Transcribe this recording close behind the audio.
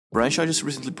Brian Shaw just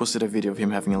recently posted a video of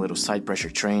him having a little side pressure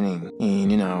training,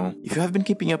 and if you have been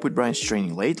keeping up with Brian's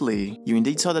training lately, you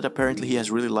indeed saw that apparently he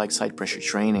has really liked side pressure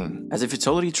training, as if it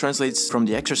totally translates from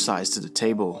the exercise to the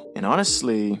table. And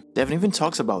honestly, Devon even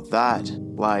talks about that.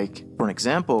 Like, for an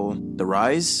example, the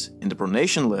rise and the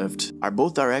pronation lift are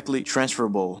both directly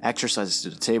transferable exercises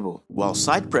to the table, while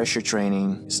side pressure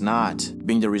training is not,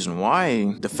 being the reason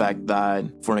why the fact that,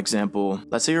 for an example,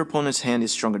 let's say your opponent's hand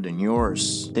is stronger than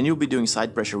yours, then you'll be doing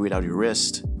side pressure without your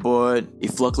wrist. But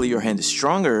if luckily your hand is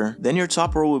stronger, then your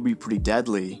top roll will be pretty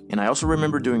deadly. And I also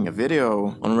remember doing a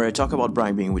video on where I talk about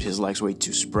Brian being with his legs way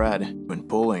too spread when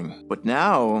pulling. But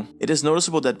now, it is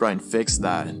noticeable that Brian fixed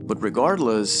that. But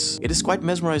regardless, it is quite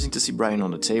mesmerizing to see Brian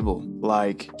on the table.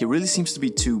 Like, he really seems to be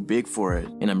too big for it,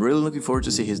 and I'm really looking forward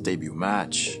to see his debut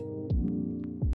match.